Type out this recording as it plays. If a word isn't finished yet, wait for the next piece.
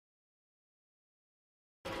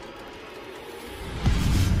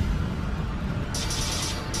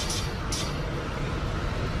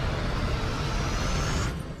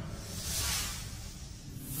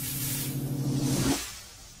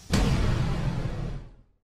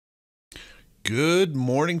Good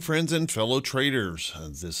morning, friends and fellow traders.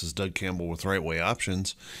 This is Doug Campbell with Right Way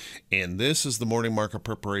Options, and this is the morning market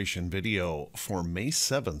preparation video for May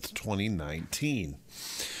 7th, 2019.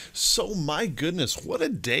 So, my goodness, what a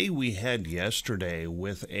day we had yesterday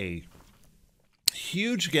with a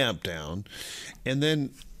huge gap down, and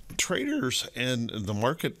then traders and the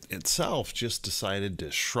market itself just decided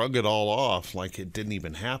to shrug it all off like it didn't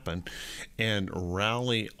even happen and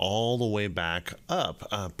rally all the way back up.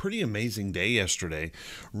 A pretty amazing day yesterday.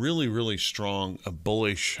 Really strong,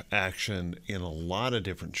 bullish action in a lot of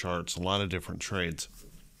different charts, a lot of different trades.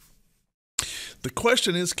 The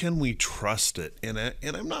question is, can we trust it? And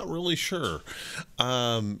I'm not really sure.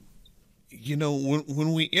 When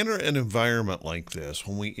we enter an environment like this,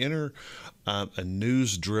 when we enter a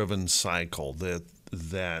news-driven cycle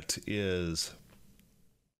that is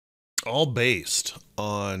all based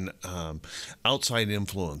on outside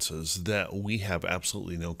influences that we have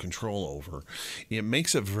absolutely no control over, it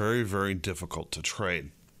makes it very difficult to trade.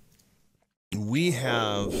 We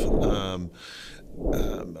have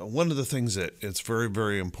one of the things that it's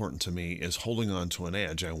very important to me is holding on to an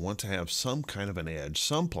edge. I want to have some kind of an edge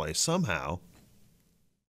someplace, somehow,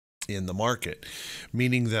 in the market,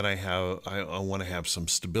 meaning that I want to have some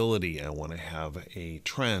stability. I want to have a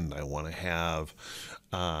trend. I want to have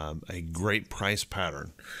a great price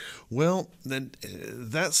pattern. Well, then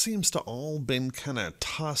that seems to all been kind of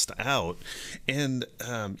tossed out. And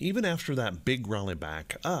even after that big rally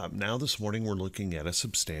back up, now this morning we're looking at a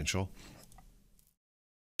substantial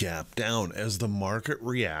gap down as the market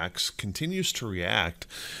continues to react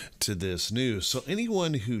to this news. So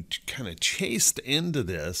anyone who kind of chased into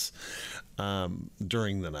this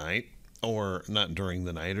during the night, or not during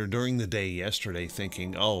the night, or during the day yesterday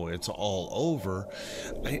thinking, oh, it's all over,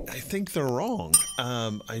 I think they're wrong.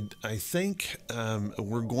 I think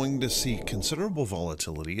we're going to see considerable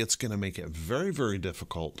volatility. It's going to make it very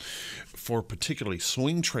difficult for particularly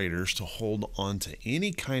swing traders to hold on to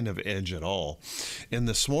any kind of edge at all. And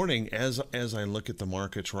this morning, as I look at the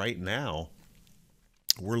markets right now,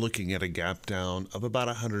 we're looking at a gap down of about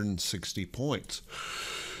 160 points.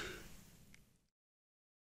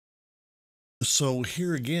 So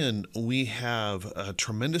here again, we have a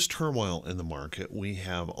tremendous turmoil in the market. We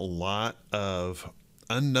have a lot of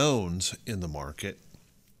unknowns in the market,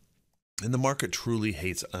 and the market truly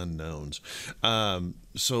hates unknowns.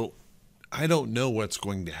 So I don't know what's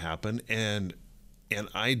going to happen, and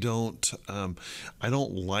I don't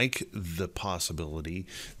like the possibility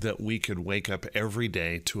that we could wake up every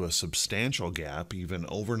day to a substantial gap, even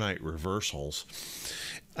overnight reversals,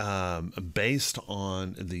 based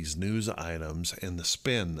on these news items and the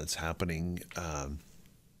spin that's happening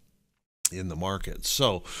in the market.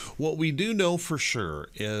 So what we do know for sure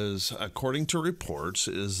is, according to reports,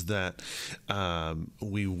 is that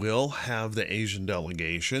we will have the Asian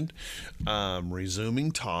delegation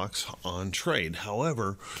resuming talks on trade.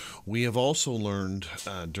 However, we have also learned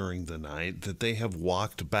during the night that they have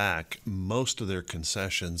walked back most of their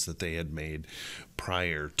concessions that they had made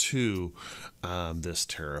prior to this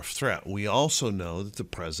tariff threat. We also know that the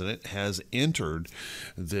president has entered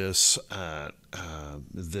this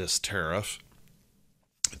this tariff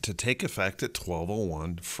to take effect at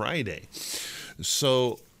 12:01 Friday.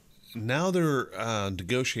 So now their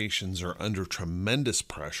negotiations are under tremendous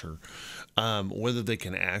pressure. Whether they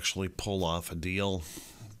can actually pull off a deal,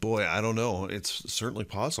 boy, I don't know. It's certainly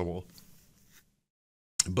possible.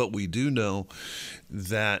 But we do know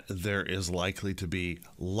that there is likely to be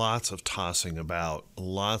lots of tossing about,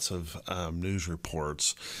 lots of news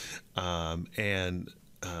reports, and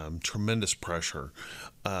tremendous pressure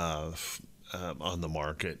on the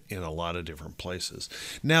market in a lot of different places.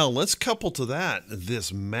 Now, let's couple to that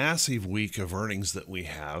this massive week of earnings that we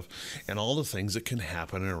have and all the things that can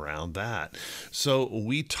happen around that. So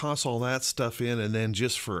we toss all that stuff in, and then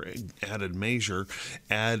just for added measure,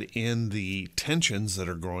 add in the tensions that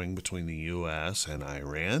are growing between the U.S. and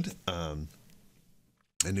Iran.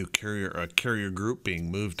 A new carrier group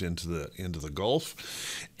being moved into the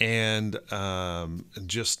Gulf, and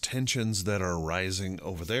just tensions that are rising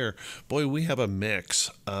over there. Boy, we have a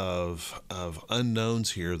mix of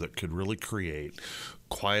unknowns here that could really create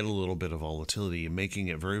quite a little bit of volatility, making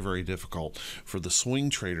it very difficult for the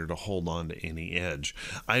swing trader to hold on to any edge.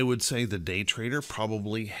 I would say the day trader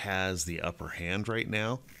probably has the upper hand right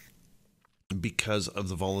now, because of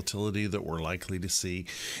the volatility that we're likely to see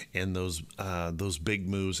and those big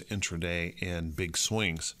moves intraday and big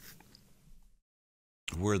swings.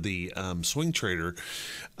 Where the swing trader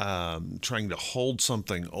trying to hold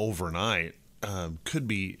something overnight could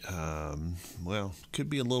be well, could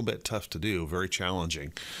be a little bit tough to do, very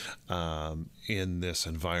challenging in this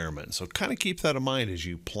environment. So kind of keep that in mind as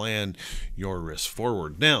you plan your risk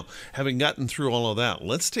forward. Now, having gotten through all of that,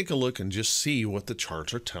 let's take a look and just see what the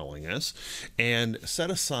charts are telling us and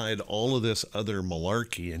set aside all of this other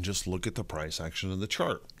malarkey and just look at the price action of the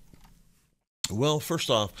chart. Well, first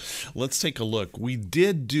off, let's take a look. We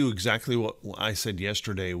did do exactly what I said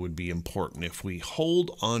yesterday would be important. If we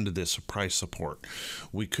hold on to this price support,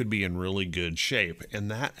 we could be in really good shape. And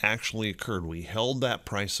that actually occurred. We held that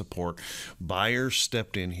price support. Buyers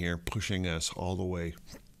stepped in here, pushing us all the way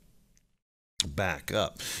back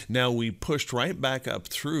up. Now, we pushed right back up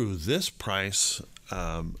through this price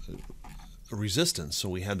resistance. So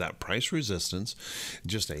we had that price resistance,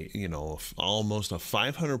 just a, almost a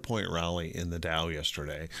 500-point rally in the Dow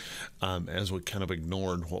yesterday, as we kind of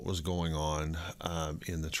ignored what was going on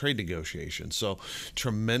in the trade negotiation. So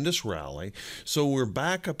tremendous rally. So we're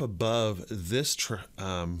back up above this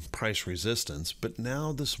price resistance, but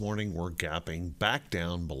now this morning we're gapping back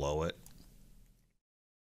down below it.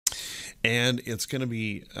 And it's going to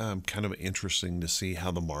be kind of interesting to see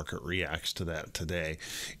how the market reacts to that today.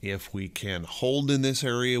 If we can hold in this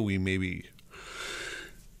area, we maybe,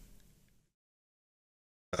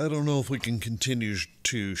 I don't know if we can continue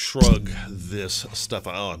to shrug this stuff.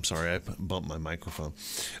 Oh, I'm sorry, I bumped my microphone.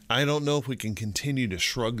 I don't know if we can continue to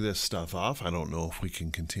shrug this stuff off. I don't know if we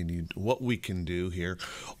can continue what we can do here,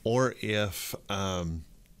 or if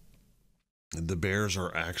the bears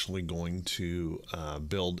are actually going to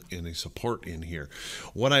build any support in here.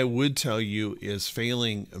 What I would tell you is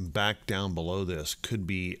failing back down below this could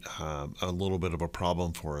be a little bit of a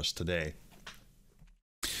problem for us today.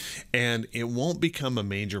 And it won't become a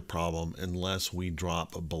major problem unless we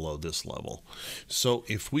drop below this level. So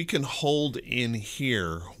if we can hold in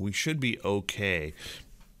here, we should be okay,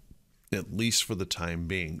 at least for the time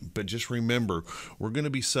being. But just remember, we're going to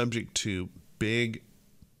be subject to big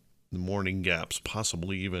morning gaps,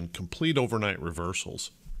 possibly even complete overnight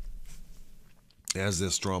reversals as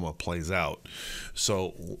this drama plays out.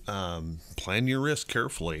 So plan your risk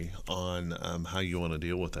carefully on how you want to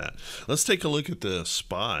deal with that. Let's take a look at the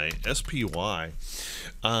SPY.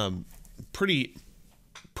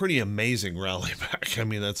 Pretty amazing rally back. I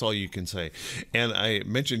mean, that's all you can say. And I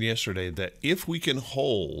mentioned yesterday that if we can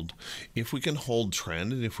hold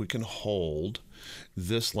trend, and if we can hold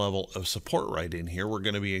this level of support right in here, we're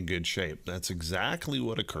going to be in good shape. That's exactly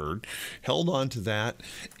what occurred. Held on to that,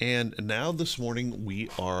 and now this morning we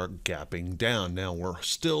are gapping down. Now we're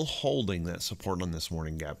still holding that support on this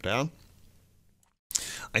morning gap down.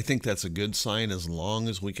 I think that's a good sign. As long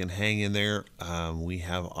as we can hang in there, we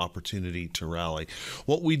have opportunity to rally.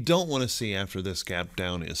 What we don't want to see after this gap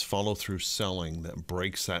down is follow through selling that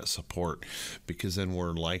breaks that support, because then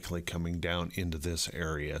we're likely coming down into this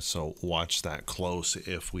area. So watch that close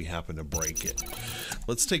if we happen to break it.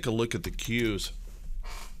 Let's take a look at the Qs.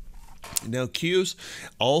 Now, Qs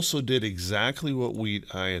also did exactly what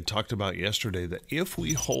I had talked about yesterday, that if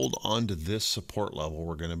we hold on to this support level,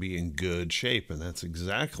 we're going to be in good shape. And that's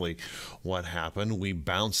exactly what happened. We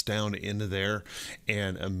bounced down into there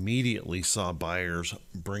and immediately saw buyers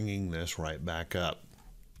bringing this right back up.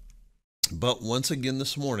 But once again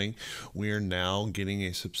this morning, we are now getting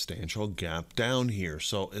a substantial gap down here.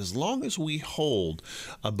 So as long as we hold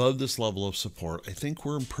above this level of support, I think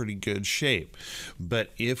we're in pretty good shape.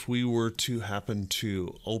 But if we were to happen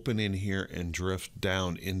to open in here and drift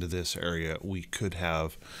down into this area, we could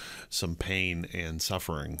have some pain and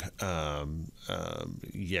suffering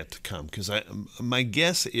yet to come. Because my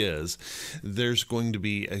guess is there's going to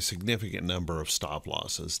be a significant number of stop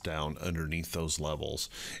losses down underneath those levels,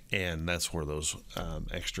 and that's where those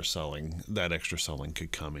extra selling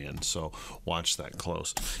could come in. So watch that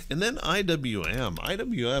close. And then IWM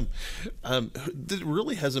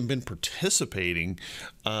really hasn't been participating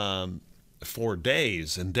for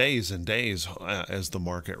days and days and days as the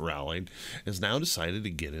market rallied, has now decided to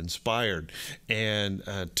get inspired. And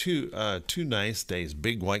two nice days,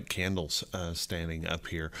 big white candles standing up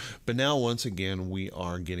here. But now once again we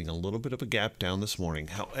are getting a little bit of a gap down this morning.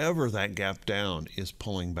 However, that gap down is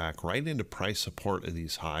pulling back right into price support of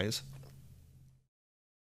these highs.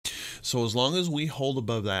 So as long as we hold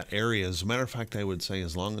above that area, as a matter of fact, I would say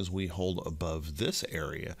as long as we hold above this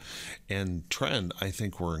area and trend, I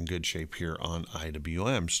think we're in good shape here on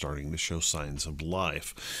IWM, starting to show signs of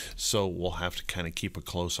life. So we'll have to kind of keep a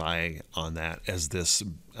close eye on that as this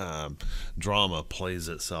drama plays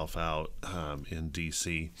itself out in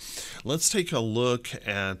DC. Let's take a look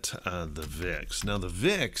at the VIX. Now the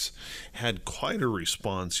VIX had quite a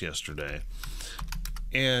response yesterday.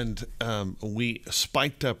 And we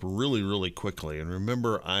spiked up really, really quickly. And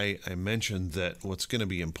remember, I mentioned that what's going to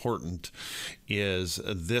be important is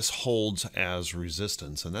this holds as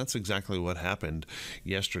resistance. And that's exactly what happened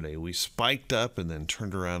yesterday. We spiked up and then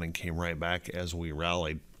turned around and came right back as we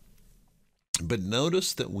rallied. But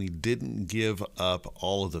notice that we didn't give up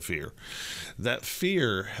all of the fear. That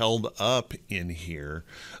fear held up in here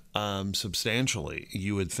substantially.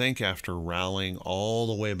 You would think after rallying all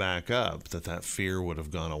the way back up that fear would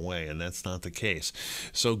have gone away, and that's not the case.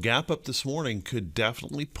 So gap up this morning could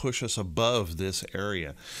definitely push us above this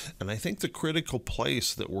area. And I think the critical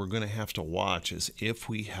place that we're going to have to watch is if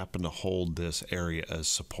we happen to hold this area as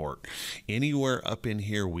support. Anywhere up in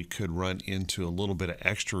here, we could run into a little bit of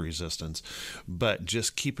extra resistance. But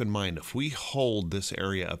just keep in mind, if we hold this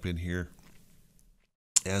area up in here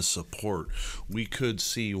as support, we could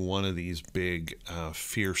see one of these big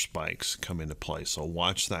fear spikes come into play. So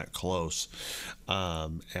watch that close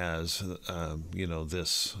as you know,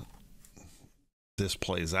 this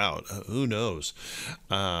plays out. Who knows?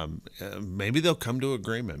 Maybe they'll come to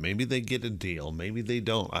agreement. Maybe they get a deal. Maybe they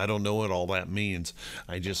don't. I don't know what all that means.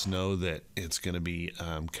 I just know that it's going to be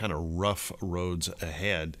kind of rough roads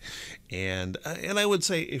ahead. And I would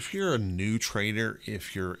say if you're a new trader,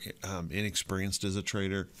 if you're inexperienced as a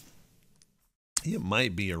trader, it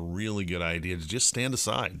might be a really good idea to just stand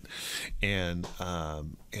aside and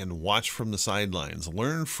watch from the sidelines,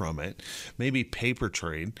 learn from it, maybe paper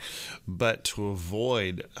trade, but to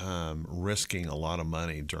avoid risking a lot of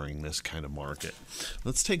money during this kind of market.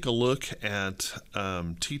 Let's take a look at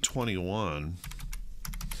T21.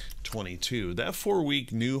 22. That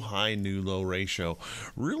 4-week new high, new low ratio,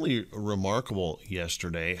 really remarkable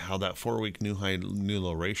yesterday, how that 4-week new high, new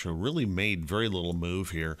low ratio really made very little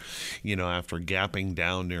move here, you know, after gapping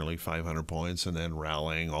down nearly 500 points and then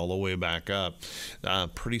rallying all the way back up.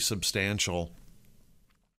 Pretty substantial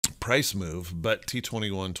price move, but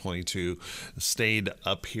T21-22 stayed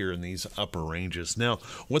up here in these upper ranges. Now,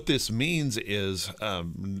 what this means is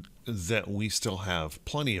that we still have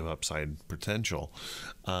plenty of upside potential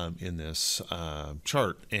in this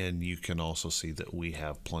chart, and you can also see that we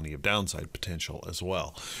have plenty of downside potential as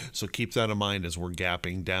well. So keep that in mind as we're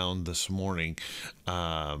gapping down this morning.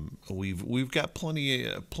 We've got plenty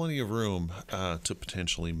of room to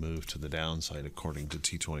potentially move to the downside according to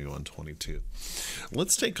T21-22.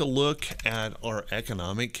 Let's take a look at our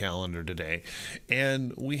economic calendar today,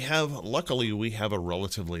 and luckily we have a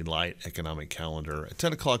relatively light economic calendar. At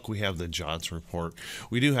 10 o'clock we have the jobs report.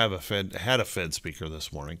 We do have had a Fed speaker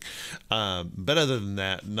this morning, but other than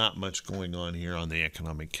that, not much going on here on the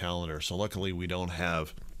economic calendar. So luckily we don't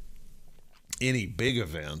have any big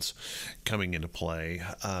events coming into play,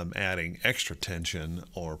 adding extra tension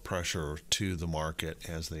or pressure to the market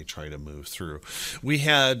as they try to move through. We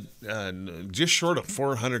had just short of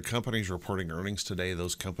 400 companies reporting earnings today.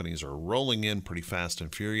 Those companies are rolling in pretty fast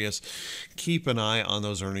and furious. Keep an eye on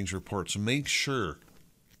those earnings reports. Make sure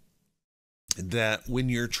that when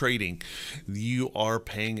you're trading, you are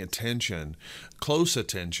paying attention, close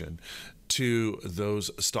attention, to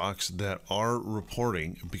those stocks that are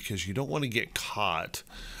reporting, because you don't want to get caught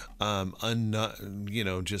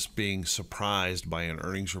just being surprised by an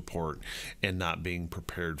earnings report and not being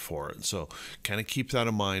prepared for it. So kind of keep that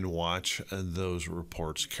in mind. Watch those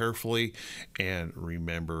reports carefully, and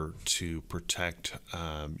remember to protect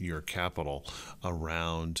your capital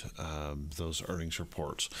around those earnings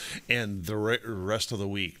reports. And the rest of the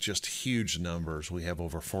week, just huge numbers. We have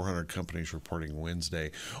over 400 companies reporting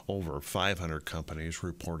Wednesday, over 500 companies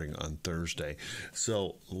reporting on Thursday.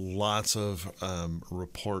 So lots of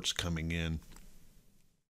reports coming in,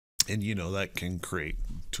 and you know that can create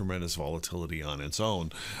tremendous volatility on its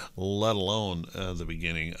own, let alone the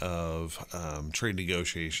beginning of trade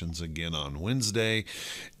negotiations again on Wednesday,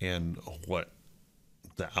 and what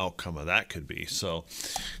the outcome of that could be. So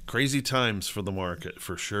crazy times for the market,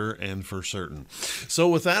 for sure and for certain. So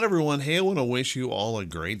with that, everyone, hey, I want to wish you all a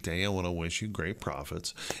great day. I want to wish you great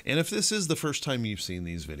profits. And if this is the first time you've seen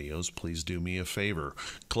these videos, please do me a favor.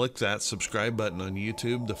 Click that subscribe button on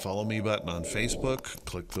YouTube, the follow me button on Facebook,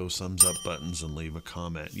 click those thumbs up buttons, and leave a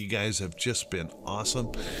comment. You guys have just been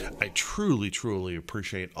awesome. I truly, truly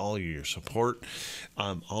appreciate all your support,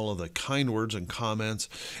 all of the kind words and comments,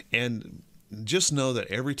 and just know that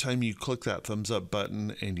every time you click that thumbs up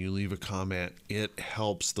button and you leave a comment, it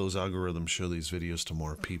helps those algorithms show these videos to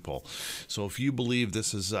more people. So if you believe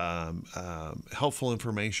this is helpful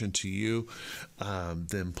information to you,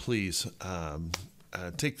 then please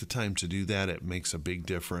take the time to do that. It makes a big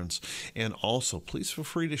difference. And also, please feel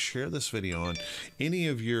free to share this video on any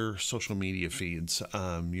of your social media feeds.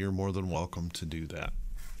 You're more than welcome to do that.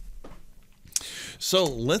 So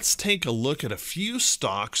let's take a look at a few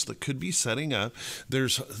stocks that could be setting up.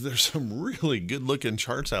 There's some really good looking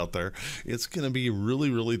charts out there. It's going to be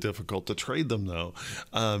really difficult to trade them though,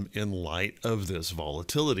 in light of this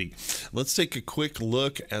volatility. Let's take a quick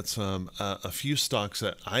look at some a few stocks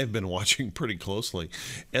that I've been watching pretty closely.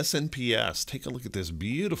 SNPS. Take a look at this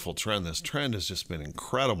beautiful trend. This trend has just been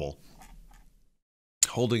incredible,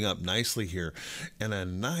 holding up nicely here, and a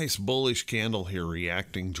nice bullish candle here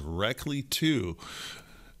reacting directly to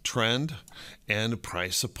trend and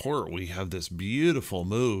price support. We have this beautiful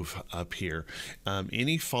move up here.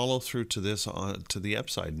 Any follow through to this to the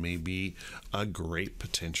upside may be a great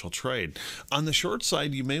potential trade. On the short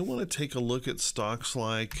side, you may want to take a look at stocks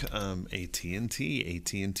like AT&T.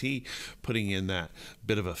 AT&T putting in that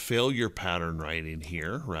bit of a failure pattern right in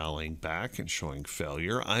here, rallying back and showing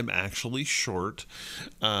failure. I'm actually short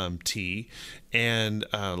T, and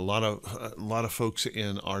a lot of folks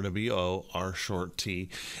in RWO are short T,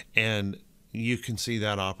 and you can see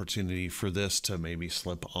that opportunity for this to maybe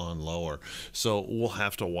slip on lower. So we'll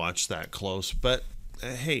have to watch that close, but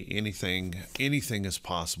hey, anything is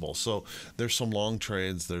possible. So there's some long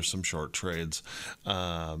trades, there's some short trades,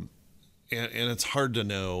 and it's hard to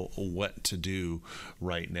know what to do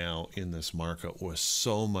right now in this market with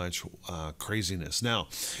so much craziness. Now,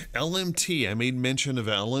 LMT, I made mention of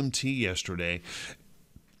LMT yesterday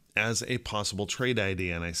as a possible trade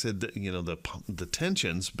idea, and I said that, you know, the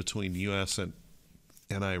tensions between U.S. and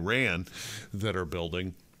Iran that are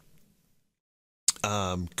building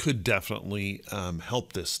could definitely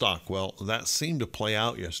help this stock. Well, that seemed to play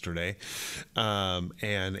out yesterday, and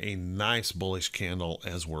a nice bullish candle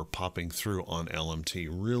as we're popping through on LMT.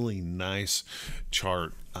 Really nice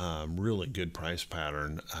chart, really good price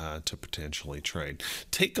pattern to potentially trade.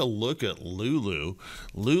 Take a look at Lulu.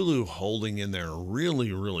 Lulu holding in there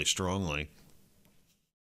really strongly.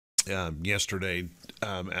 Yesterday,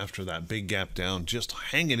 after that big gap down, just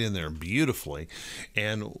hanging in there beautifully,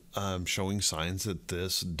 and showing signs that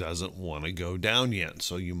this doesn't want to go down yet.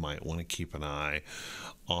 So you might want to keep an eye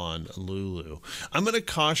on Lulu. I'm going to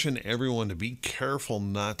caution everyone to be careful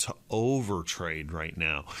not to over trade right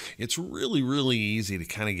now. It's really easy to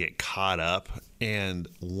kind of get caught up and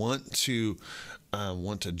want to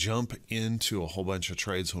jump into a whole bunch of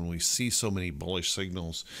trades when we see so many bullish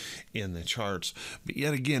signals in the charts. But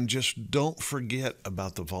yet again, just don't forget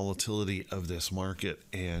about the volatility of this market.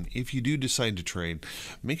 And if you do decide to trade,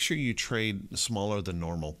 make sure you trade smaller than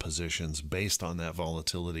normal positions based on that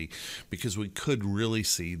volatility, because we could really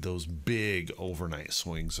see those big overnight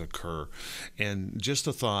swings occur. And just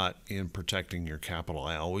a thought in protecting your capital,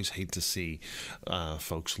 I always hate to see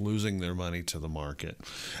folks losing their money to the market.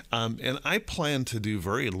 And I plan to do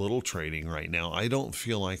very little trading right now. I don't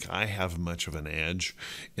feel like I have much of an edge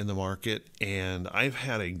in the market, and I've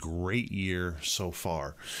had a great year so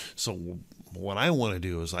far. So what I want to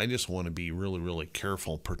do is I just want to be really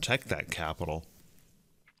careful, protect that capital,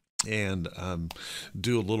 and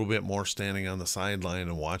do a little bit more standing on the sideline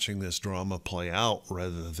and watching this drama play out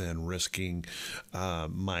rather than risking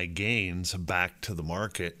my gains back to the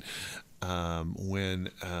market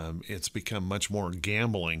when it's become much more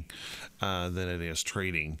gambling than it is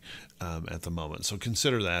trading at the moment. So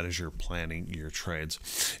consider that as you're planning your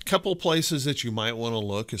trades. A couple places that you might want to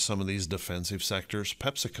look is some of these defensive sectors.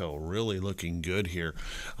 PepsiCo really looking good here.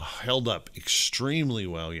 Held up extremely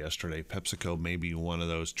well yesterday. PepsiCo may be one of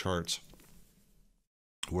those charts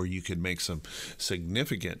where you could make some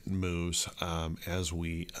significant moves as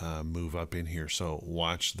we move up in here. So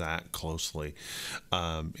watch that closely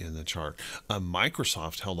in the chart.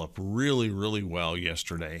 Microsoft held up really well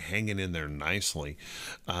yesterday, hanging in there nicely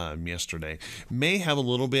yesterday. May have a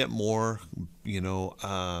little bit more,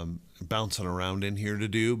 bouncing around in here to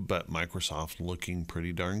do, but Microsoft looking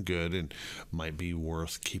pretty darn good and might be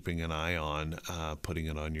worth keeping an eye on, putting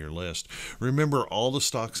it on your list. Remember, all the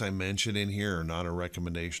stocks I mentioned in here are not a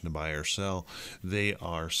recommendation to buy or sell. They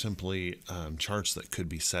are simply charts that could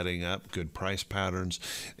be setting up good price patterns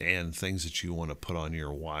and things that you want to put on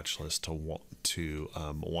your watch list to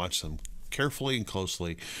watch them carefully and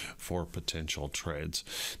closely for potential trades.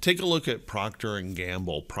 Take a look at Procter &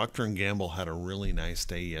 Gamble. Procter & Gamble had a really nice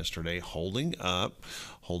day yesterday, holding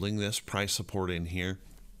this price support in here.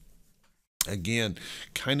 Again,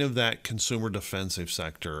 kind of that consumer defensive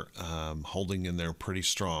sector, holding in there pretty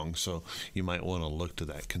strong. So you might want to look to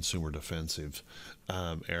that consumer defensive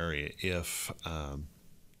area if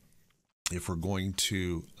we're going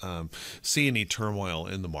to see any turmoil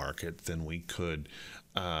in the market, then we could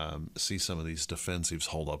see some of these defensives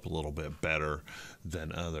hold up a little bit better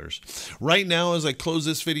than others. Right now, as I close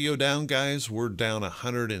this video down, guys, we're down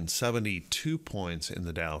 172 points in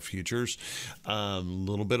the Dow futures. A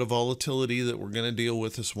little bit of volatility that we're going to deal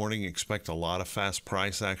with this morning. Expect a lot of fast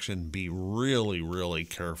price action. Be really, really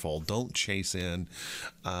careful. Don't chase in.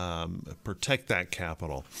 Protect that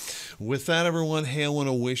capital. With that, everyone, hey, I want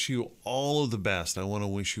to wish you all of the best. I want to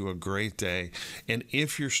wish you a great day. And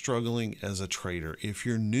if you're struggling as a trader, if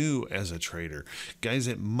you're new as a trader, guys,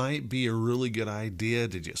 it might be a really good idea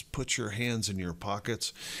to just put your hands in your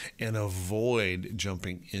pockets and avoid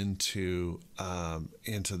jumping into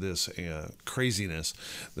this craziness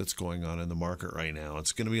that's going on in the market right now.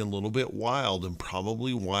 It's going to be a little bit wild, and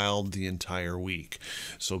probably wild the entire week.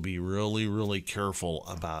 So be really, really careful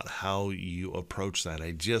about how you approach that.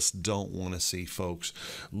 I just don't want to see folks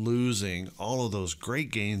losing all of those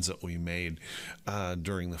great gains that we made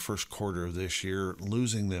during the first quarter of this year,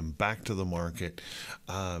 losing them back to the market.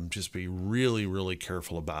 Just be really, really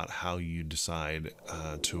careful about how you decide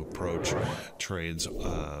to approach trades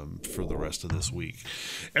for the rest of this week.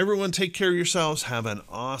 Everyone, take care of yourselves. Have an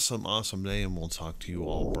awesome, awesome day, and we'll talk to you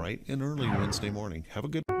all bright and early Wednesday morning. Have a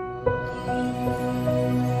good